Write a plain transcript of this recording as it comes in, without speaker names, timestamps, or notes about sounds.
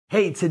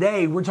Hey,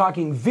 today we're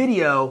talking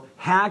video,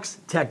 hacks,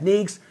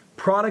 techniques,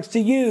 products to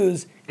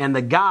use, and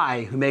the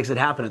guy who makes it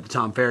happen at the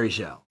Tom Ferry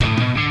Show.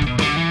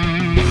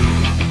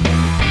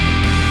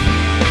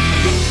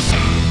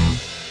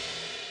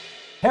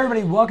 Hey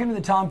everybody, welcome to the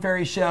Tom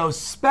Ferry Show.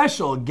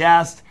 Special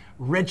guest,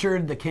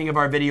 Richard, the king of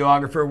our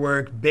videographer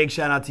work. Big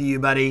shout out to you,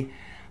 buddy.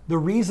 The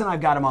reason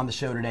I've got him on the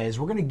show today is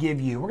we're gonna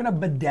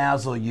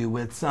bedazzle you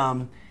with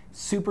some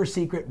super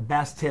secret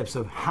best tips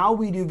of how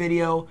we do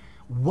video,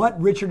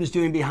 what Richard is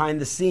doing behind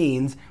the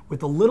scenes with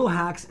the little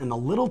hacks and the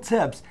little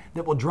tips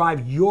that will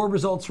drive your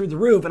results through the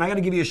roof. And I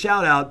gotta give you a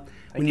shout out.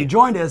 When you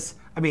joined us,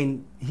 I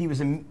mean, he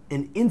was an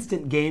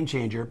instant game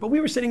changer, but we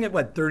were sitting at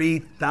what,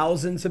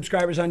 30,000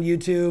 subscribers on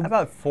YouTube?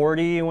 About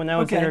 40 when I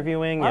was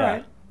interviewing. All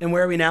right. And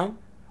where are we now?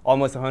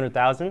 Almost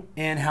 100,000.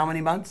 And how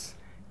many months?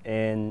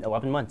 In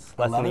 11 months,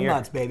 less than a year. 11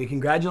 months, baby.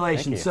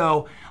 Congratulations. Thank you.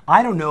 So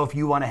I don't know if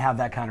you want to have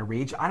that kind of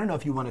reach. I don't know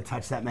if you want to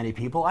touch that many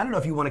people. I don't know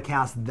if you want to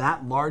cast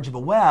that large of a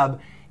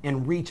web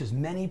and reach as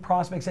many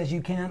prospects as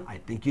you can. I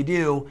think you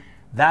do.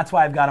 That's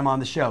why I've got him on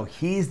the show.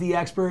 He's the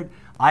expert.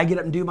 I get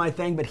up and do my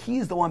thing, but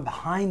he's the one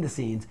behind the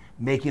scenes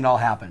making it all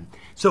happen.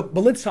 So,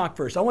 but let's talk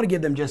first. I want to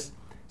give them just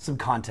some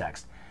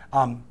context.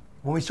 When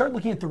we start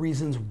looking at the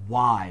reasons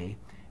why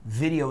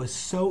video is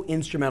so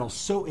instrumental,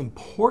 so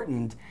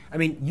important. I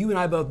mean, you and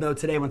I both know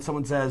today when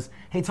someone says,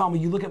 hey Tom, will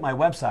you look at my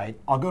website?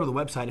 I'll go to the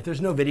website. If there's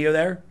no video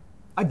there,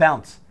 I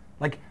bounce.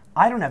 Like,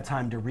 I don't have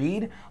time to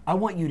read. I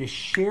want you to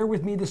share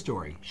with me the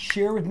story,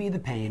 share with me the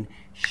pain,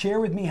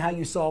 share with me how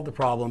you solve the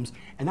problems.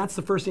 And that's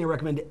the first thing I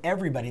recommend to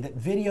everybody, that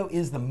video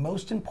is the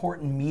most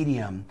important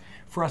medium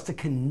for us to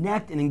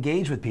connect and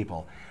engage with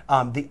people.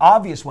 The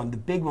obvious one, the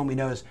big one we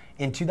know is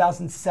in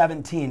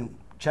 2017,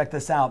 check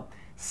this out,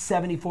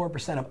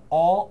 74% of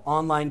all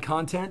online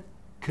content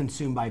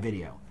consumed by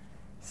video.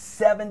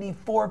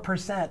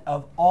 74%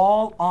 of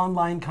all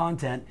online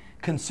content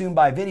consumed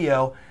by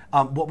video.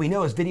 What we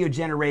know is video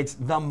generates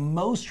the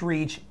most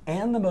reach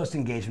and the most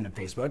engagement of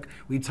Facebook.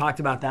 We've talked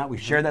about that.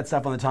 We've shared that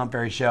stuff on the Tom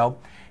Ferry Show.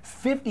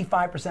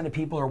 55% of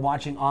people are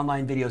watching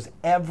online videos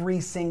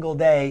every single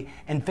day,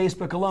 and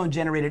Facebook alone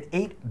generated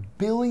 8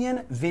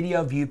 billion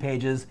video view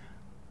pages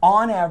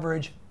on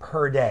average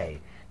per day.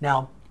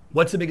 Now,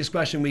 what's the biggest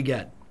question we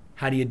get?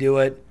 How do you do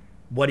it?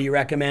 What do you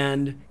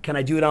recommend? Can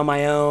I do it on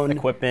my own?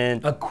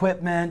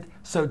 Equipment.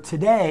 So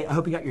today, I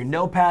hope you got your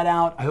notepad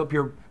out. I hope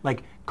you're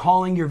like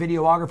calling your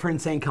videographer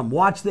and saying, come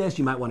watch this.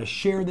 You might want to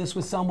share this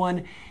with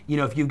someone. You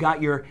know, if you've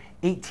got your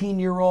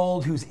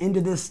 18-year-old who's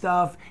into this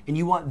stuff and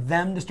you want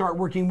them to start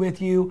working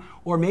with you,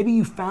 or maybe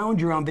you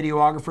found your own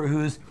videographer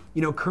who's,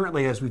 you know,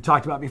 currently, as we've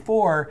talked about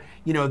before,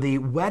 you know, the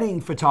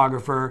wedding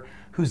photographer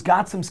who's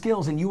got some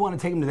skills and you want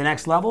to take them to the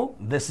next level,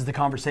 this is the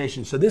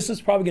conversation. So this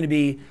is probably going to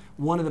be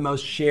one of the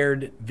most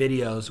shared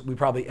videos we've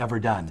probably ever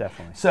done.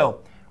 Definitely.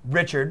 So,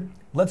 Richard,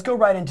 let's go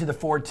right into the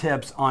 4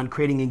 tips on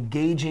creating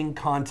engaging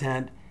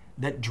content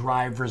that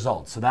drive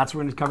results. So that's what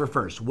we're going to cover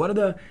first. What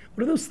are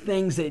those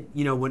things that,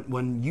 you know,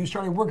 when you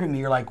started working with me,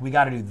 you're like, we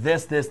got to do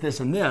this, this, this,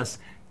 and this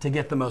to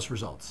get the most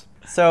results?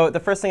 So the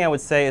first thing I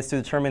would say is to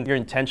determine your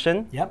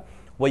intention,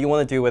 what you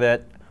want to do with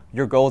it,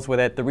 your goals with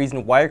it, the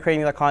reason why you're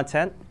creating that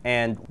content,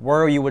 and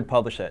where you would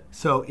publish it.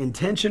 So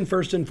intention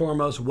first and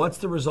foremost, what's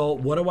the result?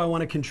 What do I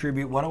want to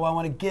contribute? What do I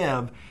want to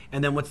give?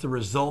 And then what's the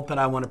result that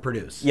I want to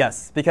produce?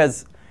 Yes,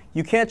 because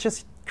you can't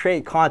just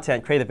create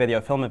content, create a video,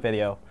 film a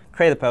video,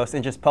 create a post,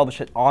 and just publish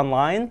it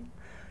online.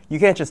 You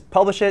can't just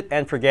publish it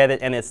and forget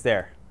it and it's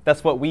there.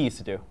 That's what we used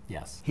to do.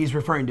 Yes. He's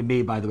referring to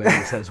me, by the way, when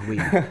he says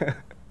we.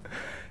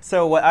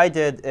 So what I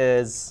did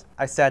is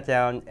I sat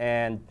down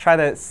and tried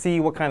to see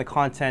what kind of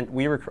content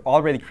we were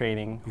already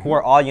creating, who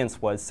our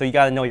audience was. So you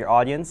got to know your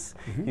audience.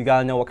 You got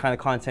to know what kind of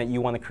content you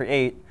want to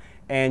create,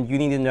 and you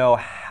need to know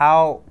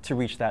how to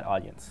reach that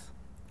audience.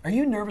 Are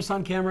you nervous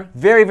on camera?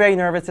 Very, very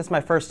nervous. It's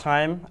my first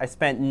time. I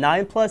spent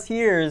 9+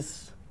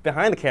 years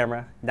behind the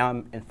camera. Now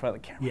I'm in front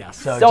of the camera. Yeah,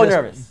 so just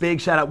nervous. Big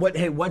shout out. What's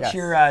Yes.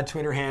 your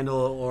Twitter handle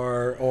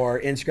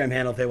or Instagram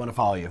handle if they want to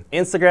follow you?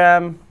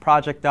 Instagram,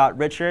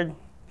 project.richard.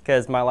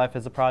 Because my life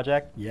is a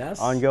project. Yes.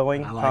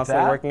 Ongoing,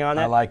 constantly working on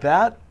it. I like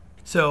that.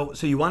 So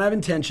you want to have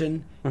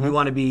intention. You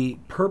want to be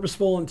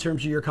purposeful in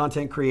terms of your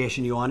content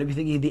creation. You want to be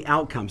thinking of the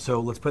outcome. So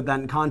let's put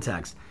that in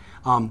context.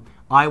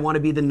 I want to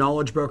be the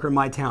knowledge broker in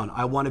my town.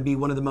 I want to be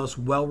one of the most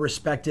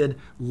well-respected,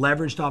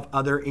 leveraged off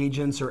other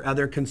agents or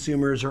other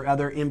consumers or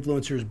other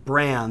influencers'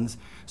 brands.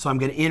 So I'm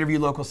going to interview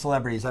local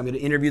celebrities. I'm going to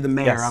interview the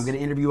mayor. Yes. I'm going to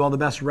interview all the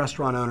best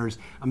restaurant owners.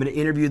 I'm going to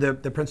interview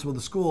the principal of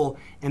the school.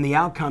 And the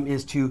outcome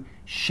is to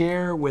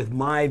share with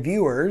my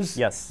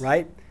viewers,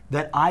 right,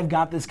 that I've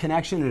got this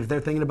connection. And if they're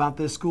thinking about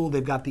this school,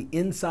 they've got the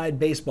inside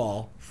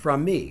baseball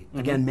from me.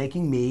 Again,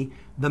 making me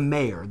the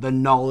mayor, the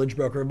knowledge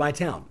broker of my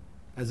town,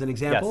 as an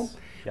example.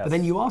 Yes. But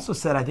then you also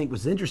said, I think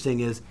what's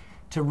interesting is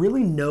to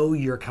really know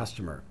your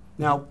customer.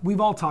 Now,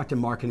 we've all talked in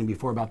marketing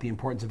before about the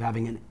importance of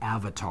having an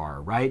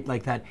avatar, right?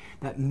 Like that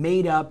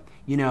made up,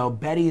 you know,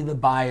 Betty the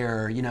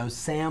buyer, you know,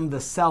 Sam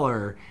the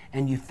seller,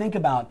 and you think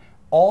about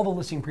all the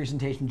listing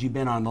presentations you've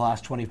been on in the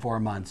last 24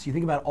 months. You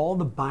think about all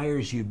the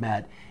buyers you've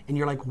met, and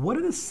you're like, what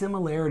are the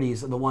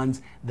similarities of the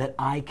ones that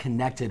I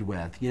connected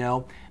with? You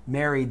know,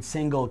 married,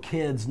 single,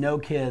 kids, no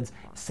kids,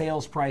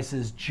 sales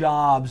prices,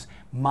 jobs,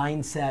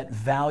 mindset,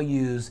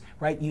 values,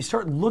 right? You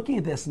start looking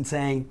at this and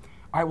saying,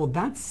 all right, well,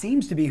 that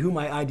seems to be who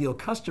my ideal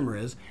customer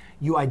is.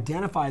 You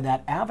identify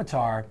that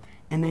avatar,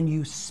 and then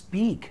you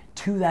speak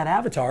to that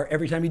avatar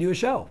every time you do a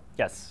show.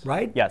 Yes.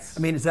 Right? Yes.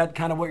 I mean, is that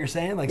kind of what you're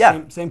saying? Like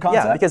Yeah. same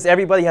concept? Yeah, because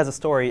everybody has a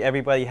story.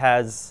 Everybody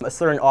has a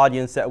certain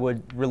audience that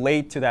would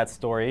relate to that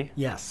story.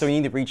 Yes. So you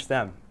need to reach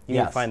them. You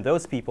need to find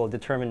those people,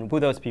 determine who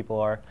those people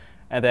are,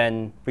 and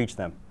then reach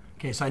them.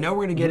 Okay, so I know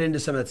we're going to get into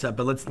some of that stuff,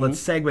 but let's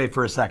segue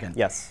for a second.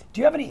 Yes.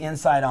 Do you have any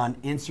insight on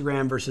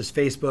Instagram versus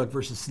Facebook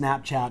versus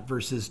Snapchat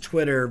versus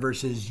Twitter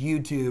versus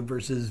YouTube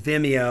versus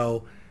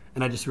Vimeo?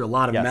 And I just threw a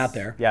lot of them out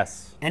there.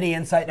 Yes. Any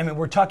insight? I mean,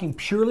 we're talking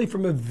purely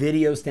from a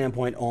video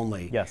standpoint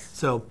only. Yes.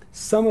 So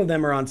some of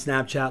them are on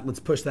Snapchat. Let's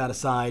push that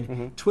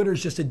aside.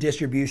 Twitter's just a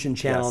distribution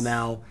channel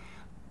now.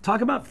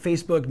 Talk about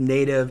Facebook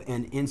native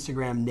and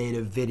Instagram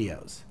native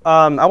videos.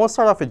 I want to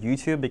start off with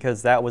YouTube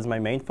because that was my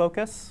main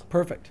focus.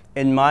 Perfect.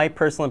 In my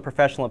personal and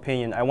professional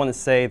opinion, I want to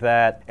say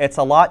that it's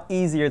a lot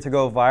easier to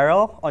go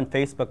viral on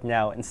Facebook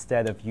now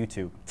instead of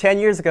YouTube. 10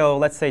 years ago,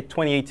 let's say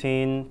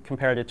 2018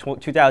 compared to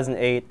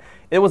 2008,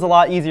 it was a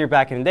lot easier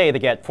back in the day to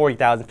get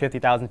 40,000,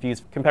 50,000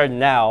 views compared to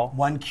now.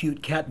 One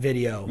cute cat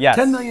video, yes.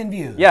 10 million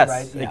views, yes,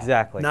 right? Yeah.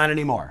 Exactly. Not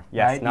anymore,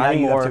 yes, right? Not now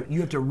anymore.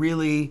 You have to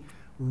really,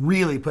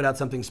 really put out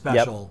something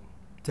special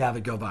to have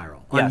it go viral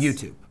on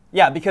YouTube.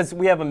 Yeah, because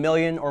we have 1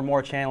 million or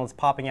more channels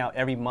popping out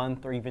every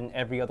month or even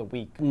every other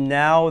week.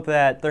 Now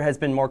that there has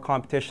been more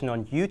competition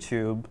on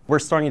YouTube, we're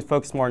starting to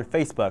focus more on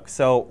Facebook.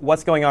 So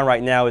what's going on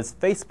right now is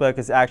Facebook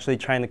is actually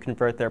trying to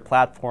convert their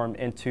platform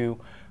into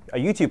a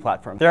YouTube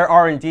platform. They're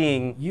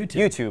R&Ding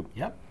YouTube.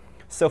 Yep.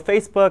 So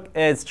Facebook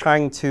is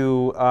trying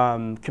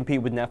to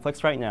compete with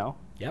Netflix right now.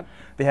 Yep.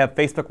 They have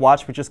Facebook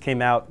Watch, which just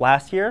came out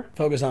last year.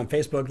 Focus on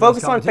Facebook.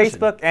 Focus on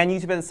Facebook and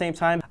YouTube at the same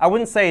time. I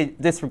wouldn't say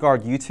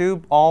disregard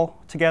YouTube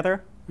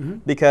altogether,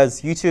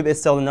 because YouTube is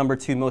still the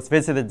 #2 most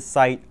visited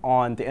site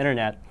on the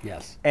internet.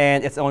 Yes.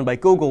 And it's owned by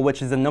Google,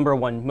 which is the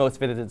 #1 most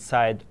visited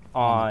site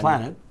on the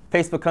planet.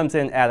 Facebook comes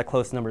in at a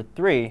close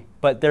 #3,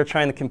 but they're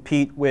trying to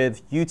compete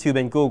with YouTube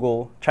and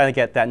Google, trying to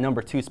get that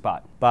 #2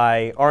 spot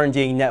by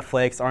R&Ding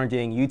Netflix,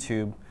 R&Ding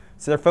YouTube.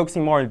 So they're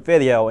focusing more on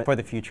video for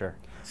the future.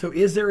 So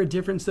is there a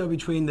difference though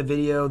between the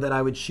video that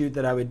I would shoot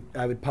that I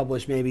would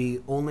publish maybe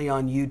only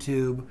on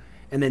YouTube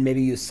and then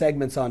maybe use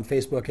segments on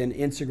Facebook and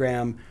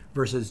Instagram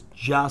versus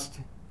just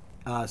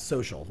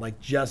social, like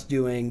just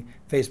doing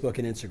Facebook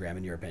and Instagram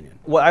in your opinion?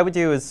 What I would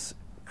do is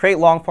create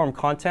long form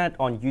content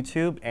on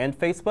YouTube and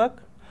Facebook.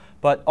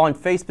 But on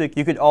Facebook,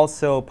 you could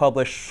also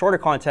publish shorter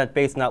content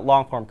based on that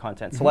long form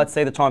content. So let's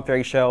say the Tom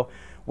Ferry Show,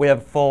 we have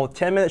a full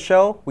 10-minute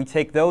show. We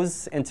take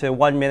those into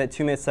 1 minute,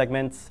 2 minute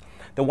segments.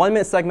 The 1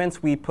 minute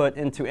segments we put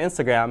into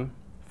Instagram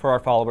for our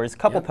followers, a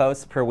couple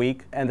posts per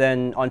week. And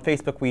then on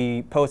Facebook,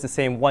 we post the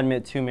same 1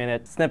 minute, 2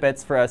 minute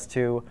snippets for us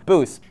to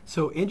boost.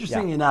 So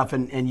interesting enough,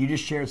 and you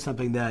just shared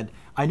something that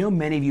I know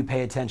many of you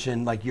pay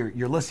attention, like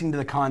you're listening to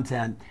the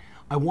content.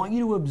 I want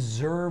you to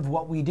observe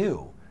what we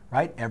do,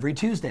 right? Every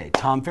Tuesday,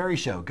 Tom Ferry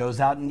Show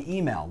goes out in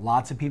email.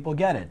 Lots of people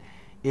get it.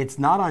 It's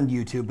not on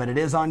YouTube, but it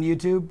is on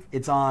YouTube.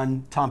 It's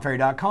on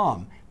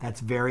tomferry.com. That's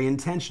very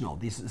intentional.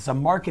 This is a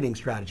marketing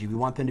strategy. We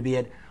want them to be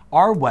at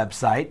our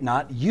website,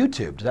 not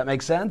YouTube. Does that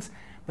make sense?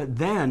 But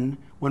then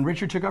when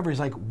Richard took over, he's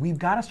like, we've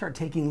got to start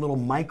taking little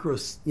micro,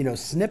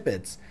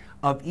 snippets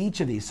of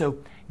each of these. So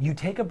you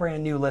take a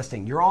brand new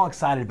listing, you're all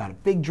excited about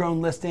it. Big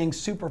drone listing,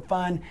 super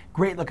fun,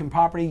 great looking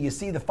property. You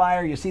see the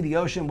fire, you see the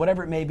ocean,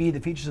 whatever it may be, the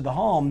features of the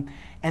home,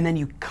 and then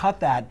you cut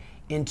that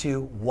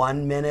into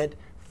 1 minute,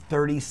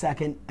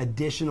 30-second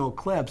additional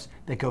clips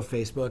that go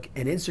Facebook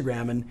and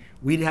Instagram. And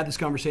we had this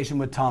conversation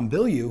with Tom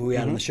Bilyeu, who we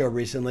had on the show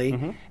recently,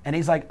 and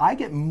he's like, I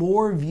get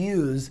more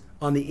views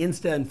on the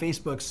Insta and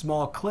Facebook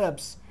small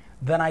clips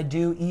than I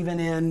do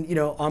even in,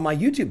 on my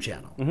YouTube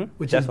channel,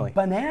 which is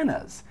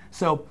bananas.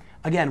 So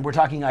again, we're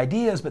talking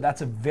ideas, but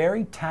that's a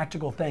very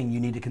tactical thing you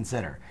need to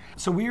consider.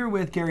 So we were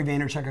with Gary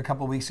Vaynerchuk a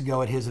couple weeks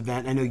ago at his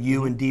event. I know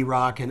you and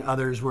D-Rock and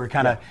others were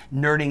kind of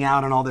nerding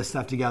out on all this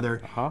stuff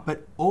together.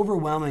 But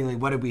overwhelmingly,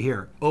 what did we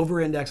hear?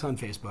 Over-index on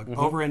Facebook,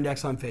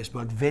 over-index on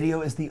Facebook.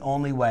 Video is the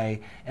only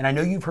way. And I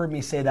know you've heard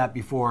me say that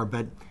before,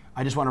 but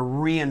I just want to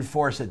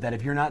reinforce it, that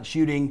if you're not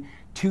shooting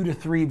 2 to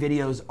 3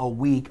 videos a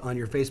week on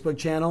your Facebook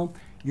channel,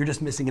 you're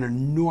just missing an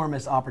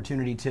enormous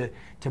opportunity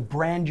to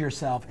brand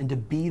yourself and to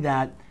be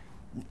that,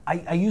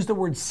 I use the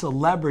word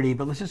celebrity,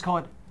 but let's just call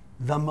it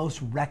the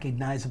most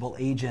recognizable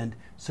agent,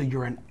 so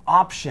you're an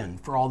option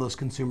for all those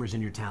consumers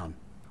in your town.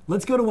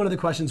 Let's go to one of the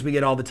questions we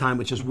get all the time,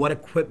 which is what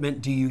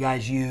equipment do you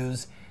guys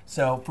use?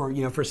 So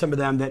for some of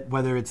them, that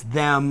whether it's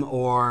them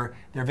or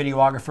their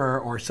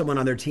videographer or someone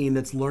on their team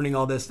that's learning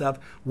all this stuff,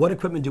 what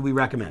equipment do we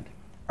recommend?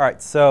 All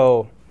right,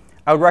 so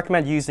I would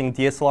recommend using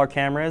DSLR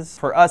cameras.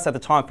 For us at the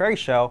Tom Ferry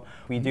Show,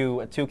 we do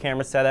a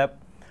 2-camera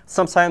setup.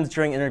 Sometimes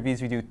during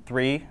interviews we do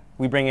 3.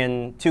 We bring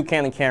in 2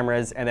 Canon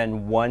cameras and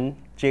then 1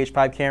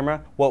 GH5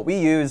 camera. What we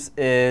use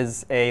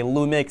is a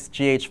Lumix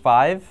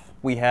GH5.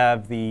 We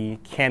have the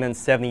Canon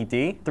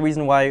 70D. The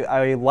reason why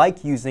I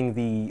like using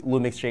the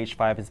Lumix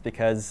GH5 is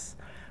because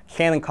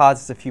Canon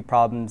causes a few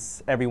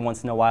problems every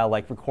once in a while,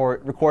 like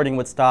recording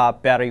would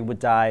stop, battery would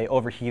die,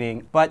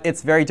 overheating. But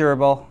it's very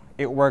durable.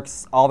 It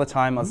works all the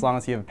time as long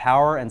as you have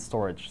power and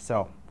storage.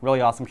 So really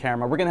awesome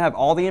camera. We're going to have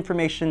all the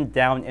information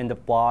down in the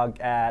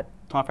blog at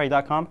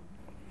tomferry.com.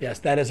 Yes,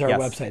 that is our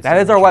website. That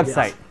is our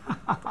website.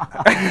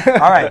 Yes.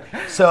 All right,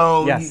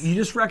 so yes. you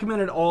just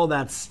recommended all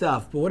that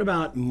stuff, but what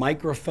about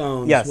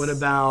microphones? Yes. What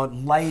about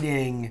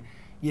lighting?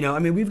 You know, I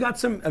mean, we've got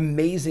some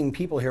amazing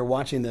people here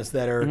watching this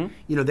that are,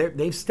 you know,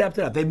 they've stepped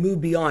it up. They've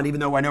moved beyond, even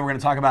though I know we're going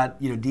to talk about,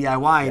 you know,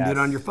 DIY and do it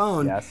on your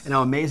phone and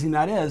how amazing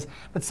that is.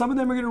 But some of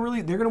them are going to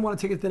really, they're going to want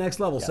to take it to the next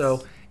level.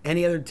 So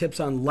any other tips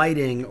on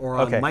lighting or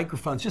on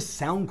microphones, just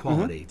sound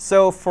quality?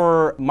 So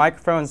for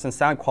microphones and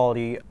sound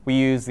quality, we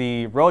use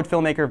the Rode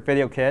Filmmaker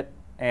Video Kit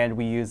and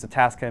we use the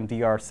Tascam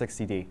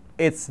DR60D.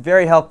 It's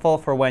very helpful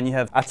for when you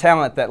have a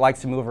talent that likes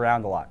to move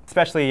around a lot.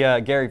 Especially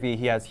Gary Vee,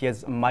 he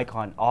has a mic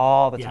on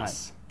all the time.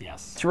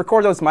 Yes. To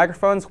record those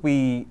microphones,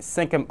 we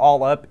sync them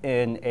all up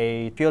in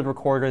a field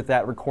recorder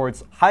that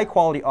records high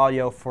quality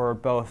audio for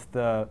both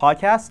the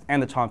podcast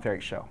and the Tom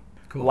Ferry Show.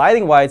 Cool.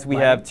 Lighting-wise, we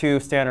have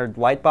two standard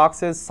light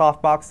boxes, soft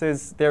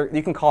boxes.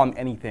 You can call them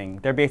anything.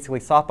 They're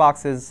basically soft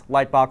boxes,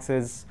 light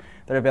boxes.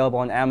 They're available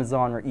on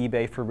Amazon or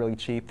eBay for really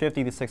cheap, $50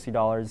 to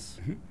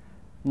 $60.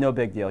 No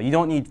big deal. You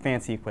don't need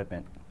fancy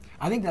equipment.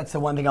 I think that's the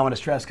one thing I want to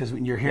stress, because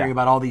when you're hearing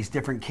about all these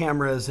different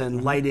cameras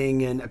and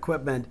lighting and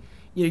equipment,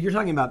 you know, you're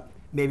talking about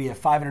maybe a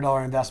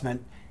 $500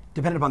 investment.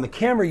 Depending upon the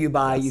camera you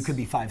buy, you could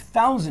be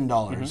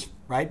 $5,000,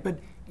 right? But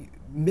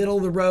middle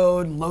of the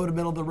road, low to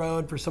middle of the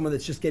road for someone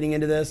that's just getting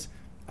into this,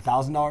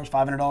 $1,000,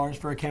 $500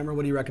 for a camera,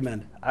 what do you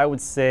recommend? I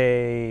would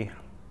say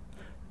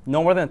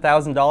no more than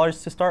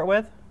 $1,000 to start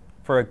with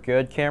for a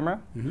good camera.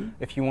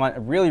 If you want a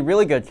really,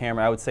 really good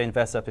camera, I would say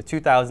invest up to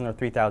 $2,000 or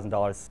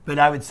 $3,000. But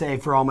I would say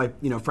for all my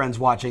friends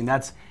watching,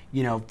 that's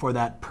for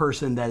that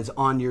person that is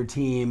on your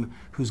team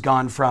who's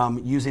gone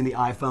from using the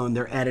iPhone,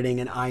 they're editing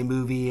an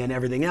iMovie and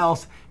everything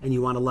else, and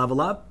you want to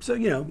level up, so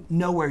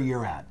know where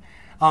you're at.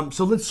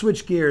 So let's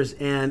switch gears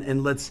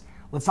and let's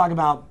talk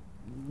about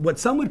what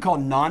some would call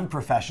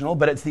non-professional,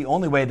 but it's the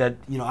only way that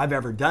I've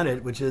ever done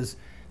it, which is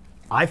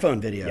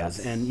iPhone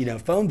videos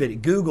and phone video,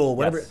 Google,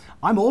 whatever.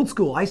 I'm old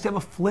school. I used to have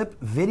a flip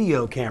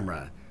video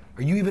camera.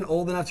 Are you even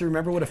old enough to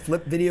remember what a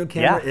flip video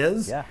camera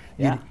is?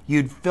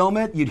 You'd film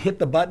it, you'd hit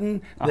the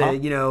button,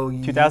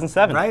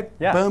 2007. Right?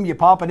 Boom, you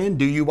pop it in.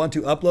 Do you want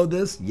to upload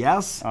this?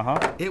 Yes.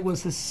 It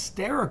was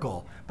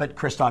hysterical. But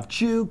Christoph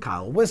Chu,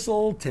 Kyle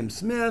Whistle, Tim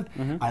Smith,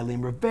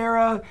 Eileen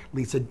Rivera,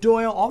 Lisa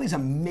Doyle, all these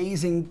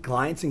amazing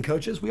clients and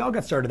coaches, we all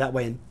got started that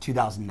way in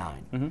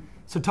 2009.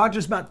 So talk to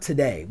us about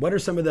today. What are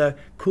some of the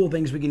cool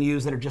things we can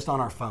use that are just on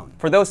our phone?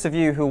 For those of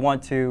you who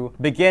want to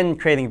begin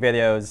creating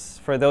videos,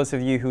 for those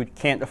of you who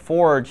can't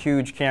afford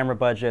huge camera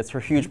budgets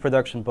or huge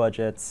production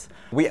budgets,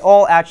 we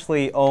all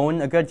actually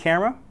own a good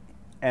camera,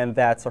 and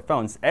that's our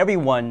phones.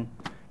 Everyone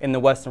in the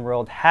Western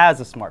world has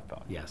a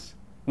smartphone. Yes.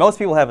 Most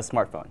people have a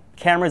smartphone.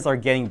 Cameras are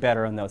getting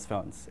better on those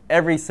phones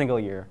every single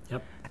year.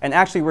 And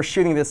actually, we're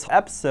shooting this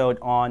episode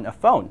on a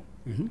phone,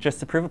 just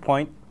to prove a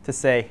point, to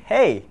say,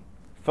 hey,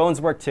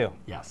 phones work too.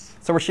 Yes.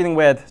 So we're shooting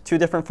with two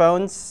different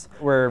phones.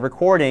 We're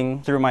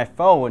recording through my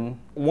phone.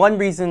 One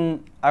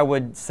reason I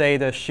would say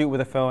to shoot with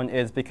a phone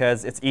is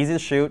because it's easy to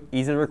shoot,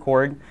 easy to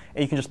record,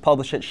 and you can just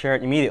publish it, share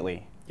it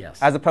immediately. Yes.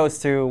 As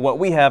opposed to what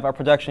we have, our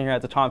production here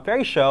at the Tom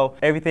Ferry Show,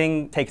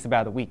 everything takes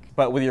about a week.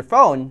 But with your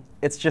phone,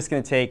 it's just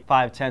going to take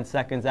 5-10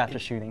 seconds after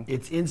shooting.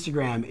 It's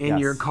Instagram in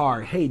your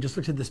car. Hey, just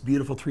looked at this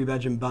beautiful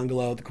 3-bedroom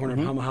bungalow at the corner of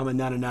Hama Hama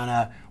Nana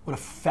Nana. What a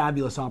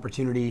fabulous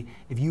opportunity.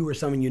 If you or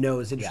someone you know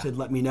is interested,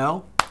 let me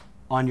know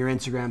on your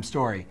Instagram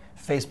story,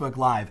 Facebook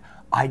Live.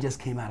 I just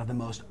came out of the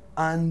most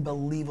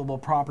unbelievable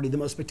property, the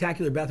most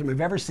spectacular bathroom we've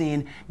ever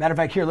seen. Matter of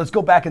fact, here, let's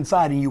go back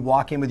inside and you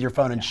walk in with your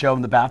phone and show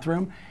them the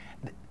bathroom.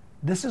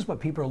 This is what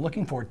people are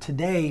looking for.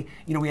 Today,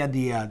 we had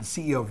the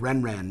CEO of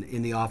RenRen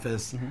in the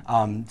office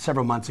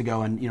several months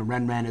ago, and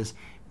RenRen is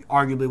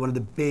arguably one of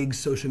the big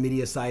social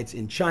media sites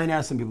in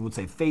China. Some people would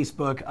say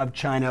Facebook of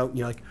China,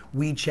 like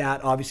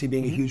WeChat obviously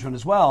being a huge one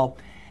as well.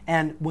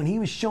 And when he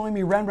was showing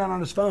me RenRen on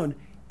his phone,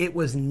 it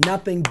was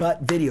nothing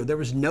but video. There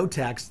was no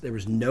text, there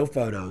was no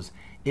photos.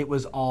 It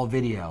was all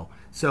video.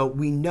 So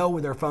we know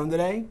with our phone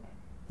today,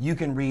 you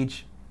can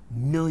reach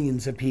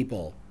millions of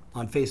people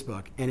on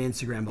Facebook and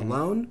Instagram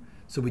alone.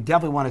 So we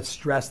definitely want to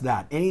stress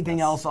that.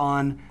 Anything else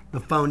on the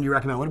phone you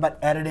recommend? What about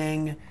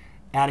editing,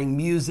 adding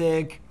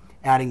music,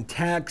 adding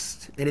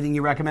text? Anything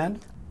you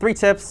recommend? 3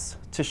 tips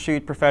to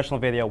shoot professional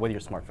video with your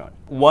smartphone.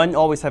 1,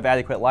 always have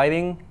adequate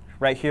lighting.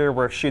 Right here,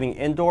 we're shooting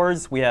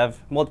indoors. We have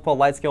multiple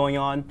lights going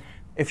on.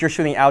 If you're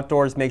shooting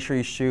outdoors, make sure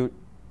you shoot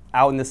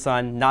out in the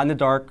sun, not in the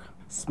dark.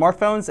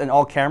 Smartphones and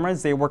all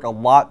cameras, they work a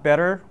lot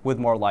better with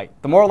more light.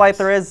 The more light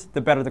there is,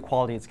 the better the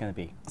quality it's going to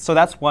be. So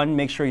that's 1,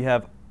 make sure you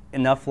have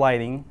enough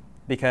lighting,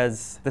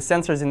 because the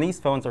sensors in these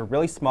phones are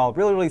really small,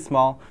 really, really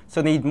small,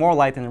 so they need more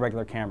light than a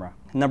regular camera.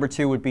 Number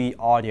 2 would be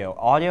audio.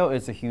 Audio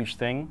is a huge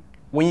thing.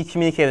 When you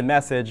communicate a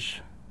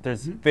message,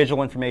 there's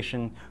visual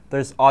information,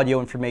 there's audio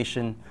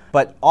information,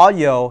 but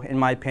audio, in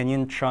my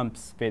opinion,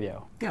 trumps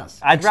video. Yes.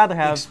 I'd rather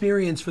have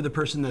experience for the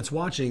person that's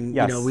watching.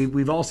 Yes. You know,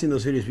 we've all seen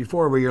those videos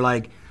before where you're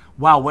like,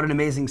 wow, what an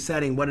amazing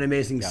setting, what an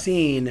amazing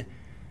scene,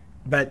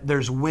 but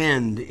there's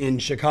wind in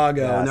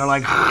Chicago, and they're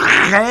like,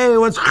 hey,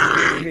 what's,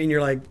 and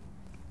you're like,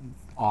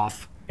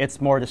 off. It's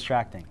more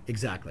distracting.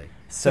 Exactly.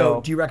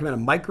 So do you recommend a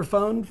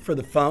microphone for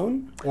the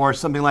phone or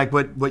something like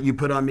what you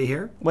put on me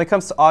here? When it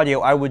comes to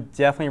audio, I would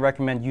definitely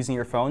recommend using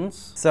your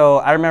phones. So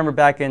I remember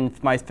back in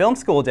my film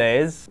school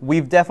days,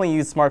 we've definitely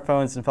used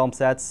smartphones in film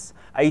sets.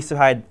 I used to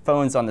hide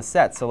phones on the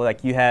set. So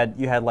like you had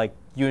like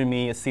you and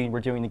me, a scene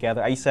we're doing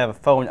together. I used to have a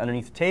phone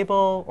underneath the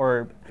table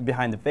or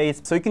behind the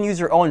vase. So you can use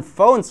your own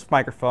phone's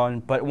microphone,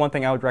 but one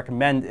thing I would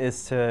recommend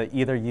is to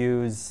either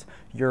use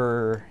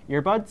your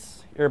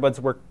earbuds. Earbuds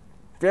work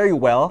very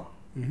well.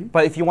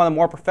 But if you want a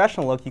more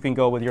professional look, you can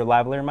go with your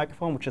lavalier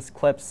microphone, which just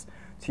clips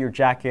to your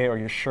jacket or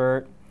your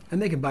shirt.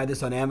 And they can buy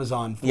this on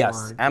Amazon for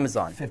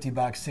Amazon. $50,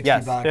 $60.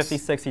 Yes,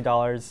 $50,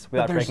 $60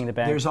 without breaking the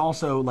bank. There's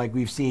also, like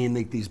we've seen,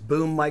 like these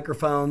boom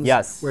microphones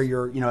where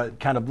it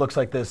kind of looks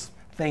like this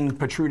thing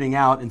protruding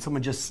out and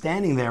someone just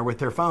standing there with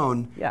their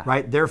phone,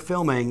 right? They're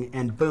filming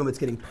and boom, it's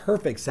getting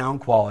perfect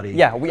sound quality.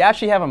 Yeah, we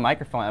actually have a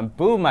microphone, a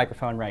boom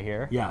microphone right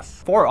here.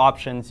 Yes. 4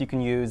 options. You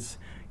can use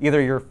either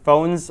your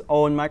phone's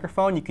own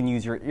microphone, you can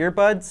use your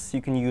earbuds,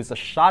 you can use a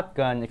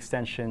shotgun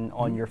extension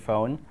on your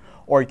phone,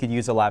 or you could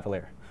use a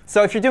lavalier.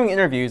 So if you're doing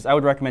interviews, I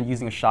would recommend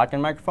using a shotgun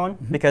microphone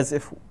because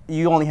if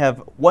you only have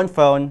one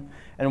phone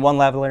and one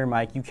lavalier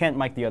mic, you can't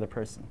mic the other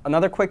person.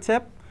 Another quick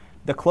tip,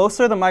 the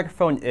closer the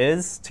microphone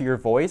is to your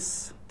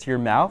voice, to your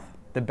mouth,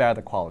 the better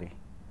the quality.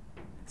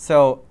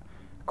 So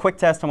quick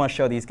test I want to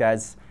show these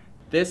guys.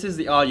 This is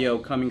the audio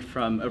coming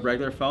from a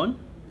regular phone.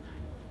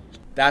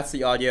 That's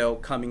the audio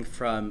coming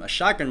from a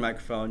shotgun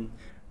microphone.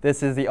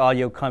 This is the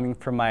audio coming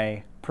from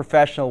my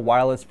professional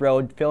wireless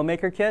Rode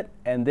Filmmaker kit.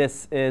 And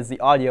this is the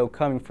audio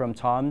coming from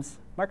Tom's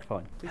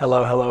microphone.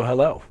 Hello, hello,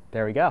 hello.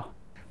 There we go.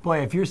 Boy,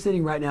 if you're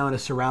sitting right now in a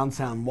surround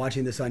sound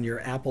watching this on your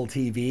Apple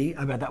TV,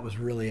 I bet that was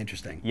really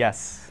interesting.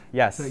 Yes,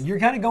 yes. So you're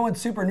kind of going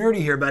super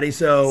nerdy here, buddy.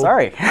 So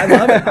sorry. I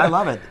love it, I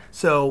love it.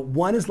 So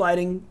 1 is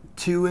lighting,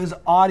 2 is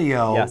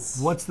audio. Yes.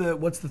 What's the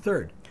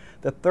third?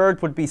 The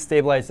third would be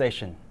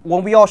stabilization.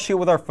 When we all shoot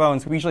with our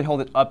phones, we usually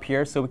hold it up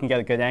here so we can get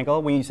a good angle.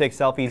 When you take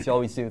selfies, you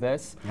always do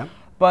this. Yep.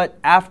 But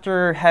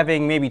after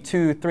having maybe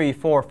 2, 3,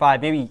 4,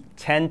 5, maybe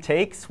 10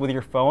 takes with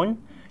your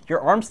phone, your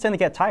arms tend to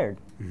get tired.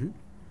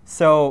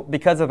 So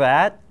because of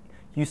that,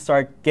 you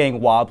start getting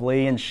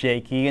wobbly and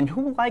shaky. And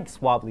who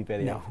likes wobbly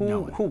video?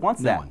 Who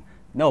wants that?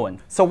 No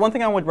one. So one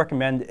thing I would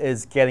recommend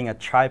is getting a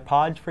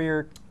tripod for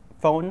your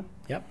phone.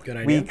 Yep, good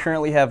idea. We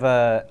currently have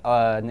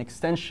an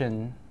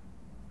extension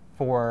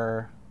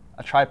for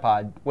a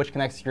tripod, which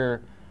connects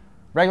your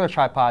regular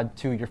tripod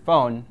to your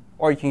phone,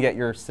 or you can get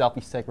your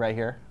selfie stick right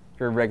here,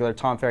 your regular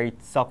Tom Ferry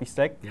selfie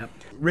stick. Yep.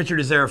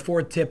 Richard, is there a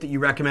 4th tip that you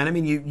recommend? I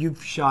mean,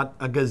 you've shot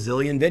a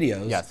gazillion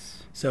videos.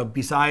 Yes. So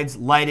besides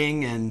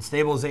lighting and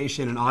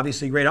stabilization and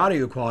obviously great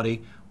audio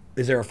quality,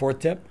 is there a 4th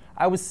tip?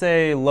 I would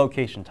say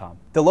location, Tom.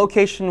 The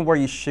location where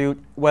you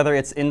shoot, whether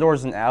it's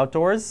indoors and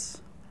outdoors,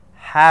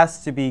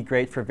 has to be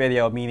great for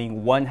video,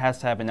 meaning one has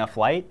to have enough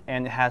light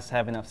and it has to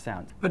have enough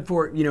sound. But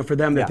for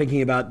them, they're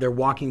thinking about they're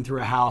walking through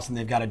a house and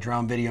they've got a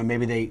drone video.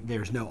 Maybe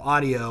there's no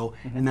audio,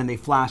 and then they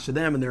flash to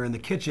them and they're in the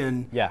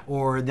kitchen,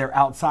 or they're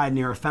outside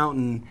near a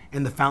fountain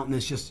and the fountain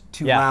is just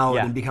too loud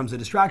and becomes a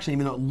distraction.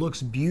 Even though it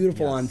looks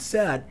beautiful on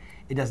set,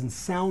 it doesn't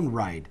sound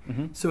right.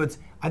 So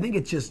I think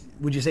it's just,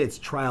 would you say it's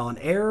trial and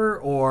error,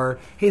 or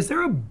hey, is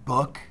there a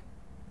book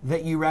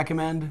that you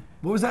recommend?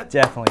 What was that?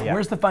 Definitely, yeah.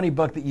 Where's the funny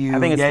book that you? I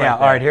think it's right All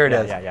right, here it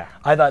is. Yeah.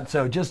 I thought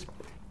so. Just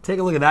take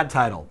a look at that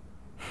title.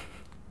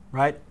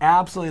 Right?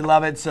 Absolutely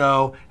love it.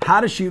 So,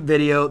 how to shoot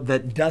video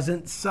that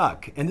doesn't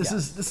suck. And this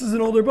is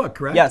an older book,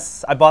 correct?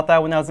 Yes, I bought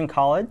that when I was in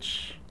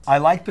college. I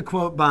like the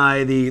quote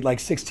by the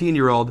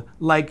 16-year-old,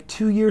 like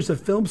 2 years of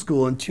film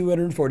school and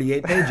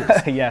 248 pages.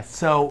 Yes.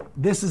 So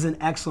this is an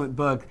excellent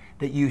book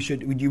that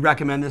would you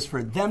recommend this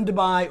for them to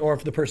buy or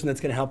for the person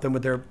that's going to help them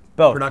with their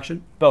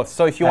production? Both.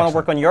 So if you want to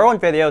work on your own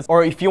videos,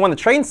 or if you want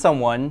to train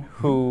someone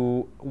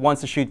who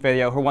wants to shoot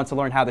video, who wants to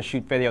learn how to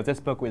shoot video, this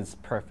book is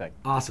perfect.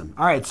 Awesome.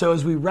 All right, so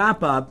as we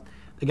wrap up,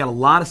 they got a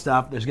lot of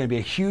stuff. There's going to be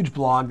a huge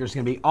blog. There's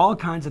going to be all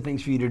kinds of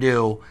things for you to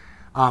do.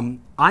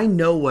 I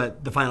know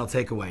what the final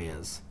takeaway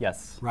is.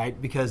 Yes. Right?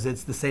 Because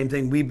it's the same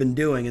thing we've been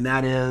doing, and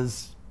that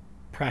is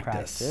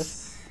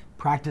practice.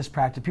 Practice.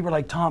 People are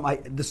like, Tom,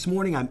 this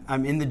morning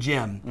I'm in the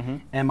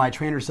gym, and my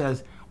trainer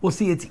says, well,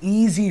 see, it's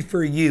easy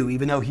for you,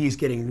 even though he's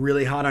getting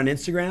really hot on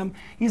Instagram.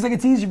 He's like,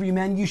 it's easy for you,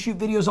 man. You shoot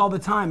videos all the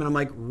time. And I'm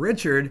like,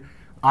 Richard,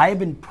 I have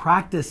been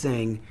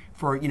practicing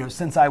for,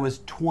 since I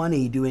was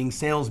 20 doing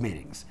sales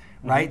meetings,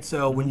 right?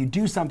 So when you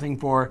do something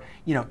for,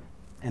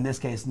 in this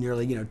case,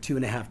 nearly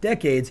 2.5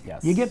 decades,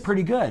 you get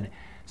pretty good.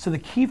 So the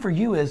key for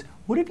you is,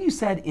 what have you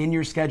said in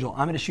your schedule?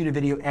 I'm going to shoot a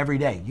video every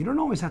day. You don't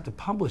always have to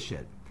publish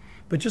it,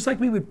 But just like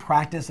we would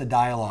practice a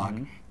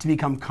dialogue to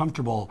become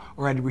comfortable,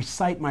 or I'd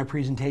recite my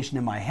presentation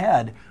in my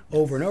head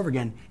over and over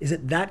again, is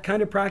it that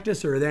kind of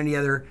practice, or are there any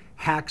other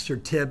hacks or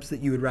tips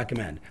that you would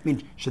recommend? I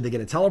mean, should they get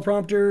a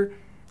teleprompter,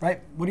 right?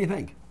 What do you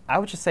think? I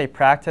would just say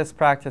practice,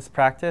 practice,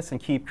 practice,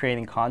 and keep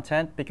creating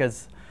content,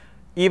 because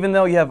even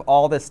though you have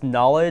all this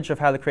knowledge of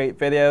how to create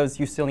videos,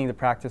 you still need to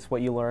practice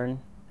what you learn.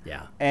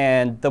 Yeah.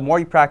 And the more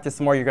you practice,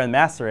 the more you're going to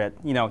master it.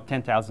 You know,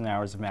 10,000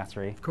 hours of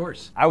mastery. Of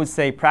course. I would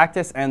say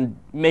practice and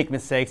make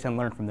mistakes and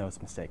learn from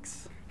those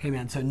mistakes. Hey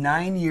man, so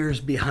 9 years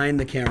behind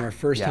the camera,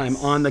 first time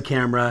on the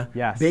camera.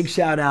 Yes. Big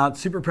shout out,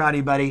 super proud of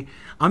you, buddy.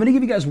 I'm gonna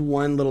give you guys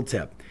one little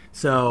tip.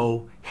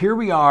 So here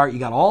we are, you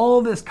got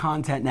all this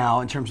content now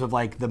in terms of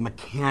like the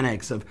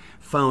mechanics of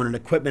phone and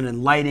equipment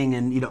and lighting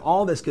and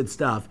all this good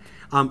stuff.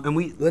 And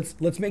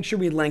let's make sure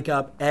we link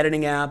up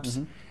editing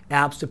apps,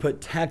 apps to put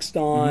text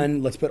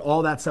on. Let's put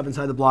all that stuff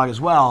inside the blog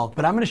as well.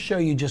 But I'm going to show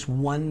you just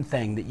one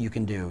thing that you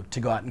can do to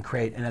go out and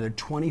create another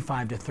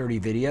 25 to 30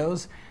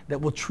 videos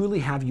that will truly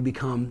have you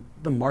become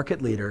the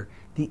market leader,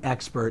 the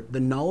expert, the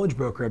knowledge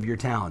broker of your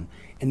town.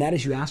 And that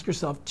is, you ask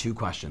yourself 2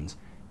 questions.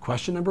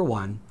 Question number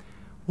 1,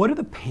 what are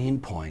the pain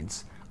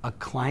points a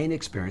client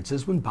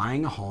experiences when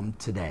buying a home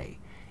today?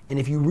 And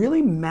if you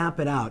really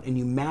map it out and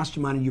you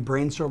mastermind and you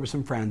brainstorm with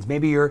some friends,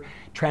 maybe your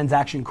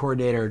transaction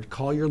coordinator,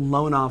 call your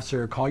loan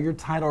officer, call your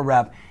title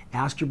rep,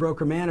 ask your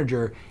broker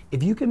manager,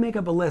 if you can make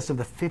up a list of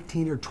the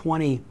 15 or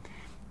 20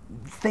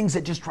 things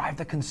that just drive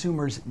the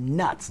consumers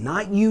nuts,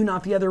 not you,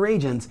 not the other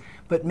agents,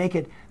 but make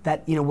it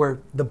that, where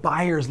the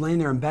buyer's laying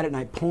there in bed at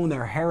night pulling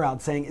their hair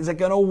out saying, is it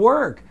gonna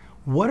work?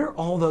 What are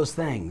all those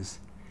things?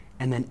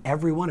 And then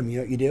every one of them, you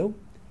know what you do?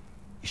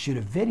 You shoot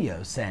a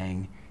video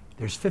saying,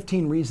 there's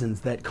 15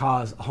 reasons that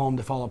cause a home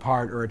to fall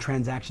apart or a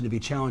transaction to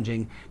be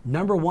challenging.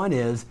 Number 1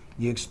 is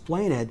you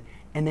explain it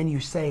and then you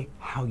say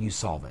how you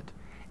solve it.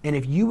 And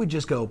if you would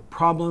just go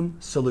problem,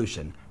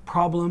 solution,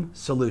 problem,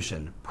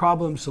 solution,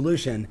 problem,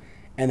 solution,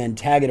 and then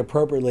tag it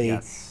appropriately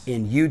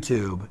in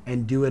YouTube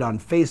and do it on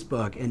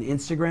Facebook and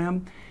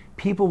Instagram,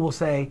 people will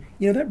say,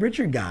 that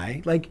Richard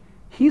guy, like,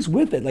 he's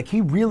with it, like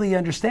he really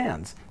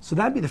understands. So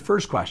that'd be the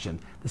first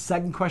question. The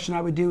second question I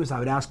would do is I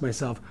would ask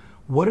myself,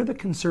 what are the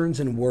concerns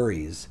and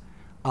worries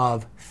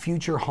of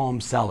future home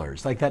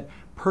sellers? Like that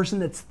person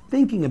that's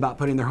thinking about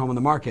putting their home on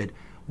the market,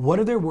 what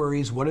are their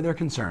worries, what are their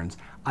concerns?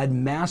 I'd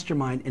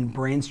mastermind and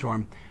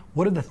brainstorm,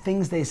 what are the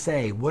things they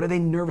say? What are they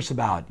nervous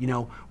about?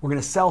 We're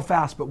gonna sell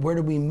fast, but where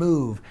do we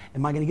move?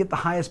 Am I gonna get the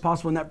highest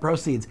possible net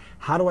proceeds?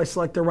 How do I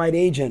select the right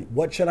agent?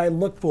 What should I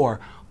look for?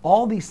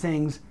 All these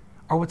things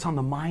are what's on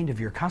the mind of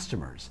your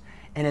customers.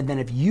 And then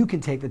if you can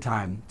take the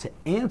time to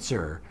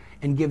answer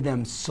and give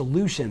them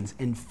solutions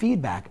and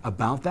feedback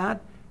about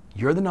that,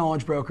 you're the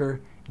knowledge broker,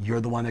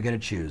 you're the one they're gonna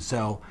choose.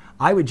 So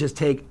I would just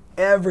take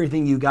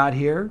everything you got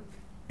here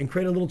and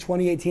create a little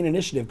 2018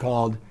 initiative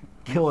called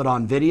Kill It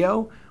on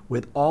Video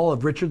with all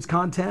of Richard's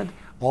content,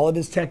 all of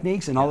his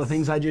techniques, and all the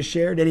things I just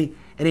shared.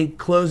 Any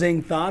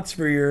closing thoughts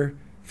for your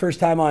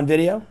first time on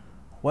video?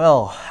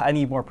 Well, I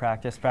need more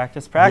practice,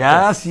 practice, practice.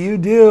 Yes, you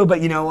do. But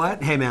you know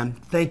what? Hey, man,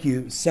 thank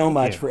you so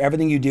much for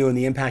everything you do and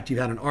the impact you've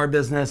had on our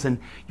business. And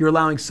you're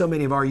allowing so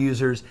many of our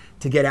users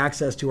to get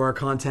access to our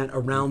content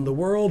around the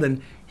world.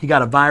 And he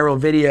got a viral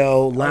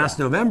video last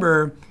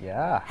November.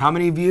 Yeah. How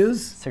many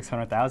views?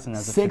 600,000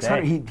 as of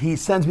 600. today. He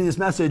sends me this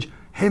message.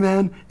 Hey,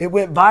 man, it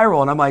went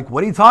viral. And I'm like,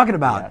 what are you talking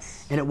about?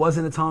 Yes. And it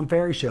wasn't a Tom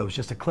Ferry show. It was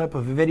just a clip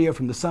of a video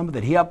from the summit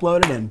that he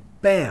uploaded, and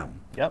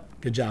bam. Yep.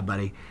 Good job,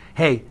 buddy.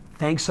 Hey,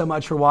 thanks so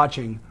much for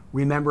watching.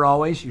 Remember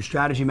always, your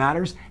strategy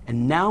matters,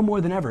 and now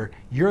more than ever,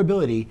 your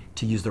ability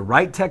to use the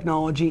right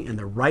technology and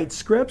the right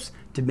scripts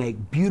to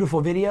make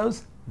beautiful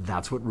videos,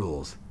 that's what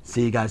rules.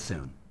 See you guys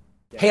soon.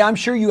 Hey, I'm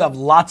sure you have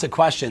lots of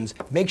questions.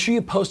 Make sure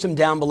you post them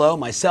down below.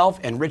 Myself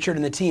and Richard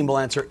and the team will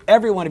answer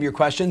every one of your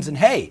questions, and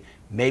hey,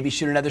 maybe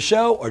shoot another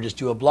show or just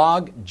do a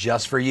blog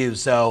just for you.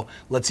 So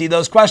let's see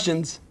those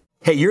questions.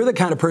 Hey, you're the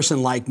kind of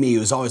person like me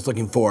who's always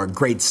looking for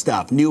great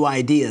stuff, new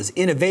ideas,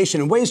 innovation,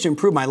 and ways to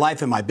improve my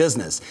life and my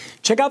business.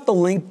 Check out the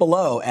link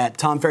below at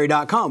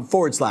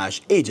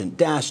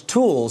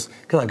tomferry.com/agent-tools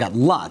because I've got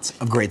lots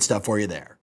of great stuff for you there.